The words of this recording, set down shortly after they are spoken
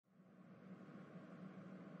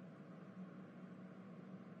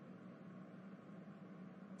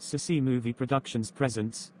Sissy Movie Productions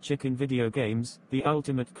presents Chicken Video Games, the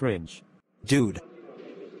ultimate cringe. Dude.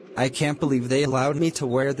 I can't believe they allowed me to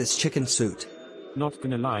wear this chicken suit. Not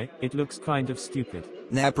gonna lie, it looks kind of stupid.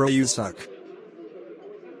 Nah bro, you suck.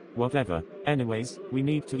 Whatever. Anyways, we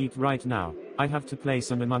need to eat right now. I have to play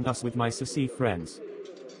some Among Us with my Sissy friends.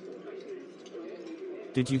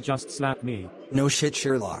 Did you just slap me? No shit,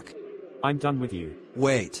 Sherlock. I'm done with you.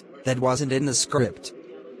 Wait, that wasn't in the script.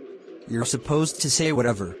 You're supposed to say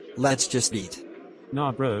whatever, let's just eat.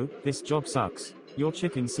 Nah bro, this job sucks. Your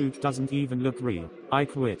chicken suit doesn't even look real. I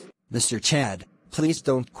quit. Mr. Chad, please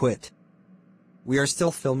don't quit. We are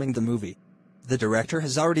still filming the movie. The director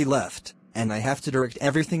has already left, and I have to direct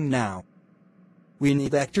everything now. We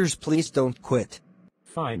need actors, please don't quit.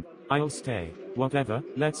 Fine, I'll stay. Whatever,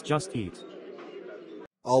 let's just eat.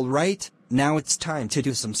 Alright, now it's time to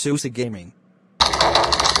do some Sousa gaming.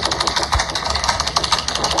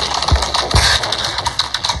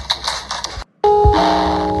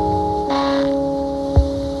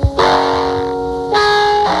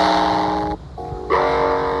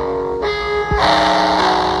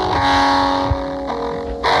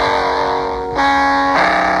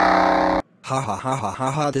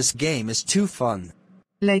 Ha, this game is too fun.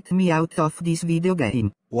 Let me out of this video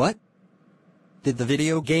game. What? Did the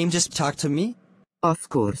video game just talk to me? Of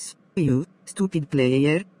course. You, stupid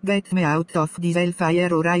player, get me out of this hellfire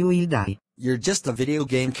or I will die. You're just a video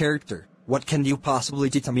game character. What can you possibly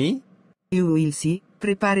do to me? You will see.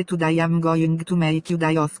 Prepare to die. I'm going to make you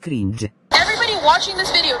die of cringe. Everybody watching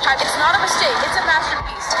this video type, it's not a mistake, it's a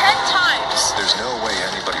masterpiece. 10 times! There's no way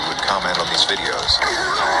anybody would comment on these videos.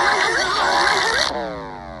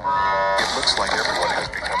 It looks like everyone has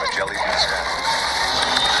become a Jelly Beans fan.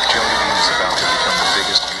 Jelly Bean is about to become the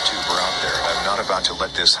biggest YouTuber out there, and I'm not about to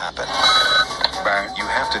let this happen. You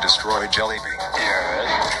have to destroy Jelly Bean.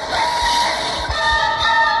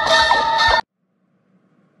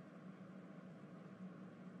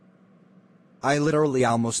 I literally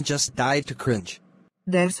almost just died to cringe.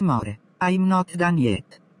 There's more. I'm not done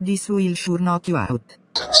yet. This will sure knock you out.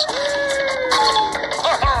 That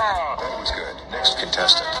was good. Next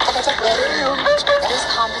contestant. This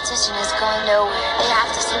competition is going nowhere. They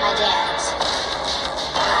have to see my dance.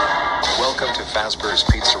 Welcome to Fazbear's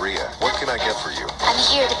Pizzeria. What can I get for you? I'm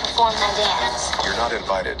here to perform my dance. You're not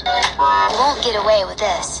invited. You won't get away with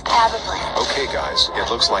this. I have a plan. Okay guys, it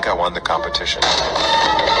looks like I won the competition.